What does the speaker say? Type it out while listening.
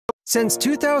Since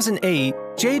 2008,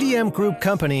 JDM Group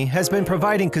Company has been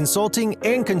providing consulting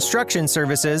and construction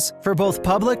services for both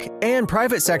public and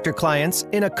private sector clients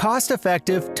in a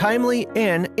cost-effective, timely,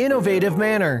 and innovative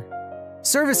manner.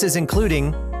 Services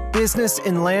including business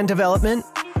and land development,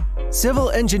 civil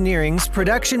engineering's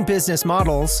production business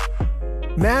models,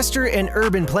 master and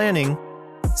urban planning,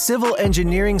 civil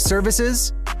engineering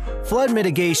services, flood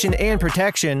mitigation and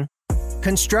protection,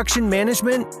 construction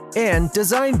management, and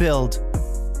design build.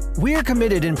 We are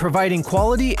committed in providing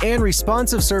quality and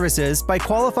responsive services by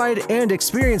qualified and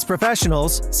experienced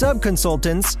professionals,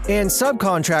 sub-consultants, and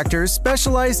subcontractors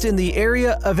specialized in the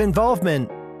area of involvement.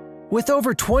 With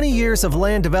over 20 years of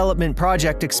land development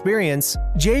project experience,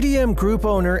 JDM Group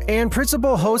owner and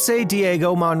principal Jose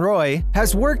Diego Monroy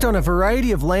has worked on a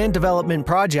variety of land development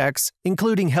projects,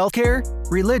 including healthcare,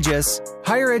 religious,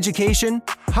 higher education,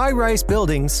 high-rise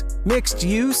buildings, mixed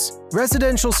use,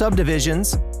 residential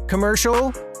subdivisions,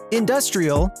 commercial,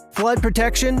 industrial, flood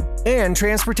protection, and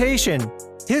transportation.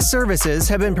 His services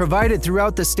have been provided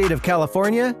throughout the state of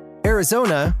California,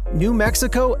 Arizona, New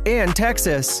Mexico, and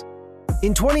Texas.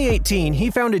 In 2018,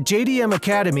 he founded JDM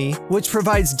Academy, which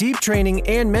provides deep training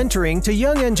and mentoring to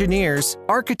young engineers,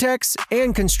 architects,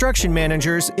 and construction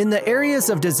managers in the areas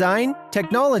of design,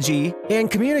 technology,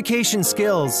 and communication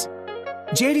skills.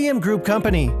 JDM Group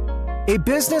Company, a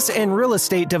business and real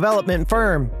estate development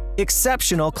firm.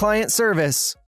 Exceptional client service.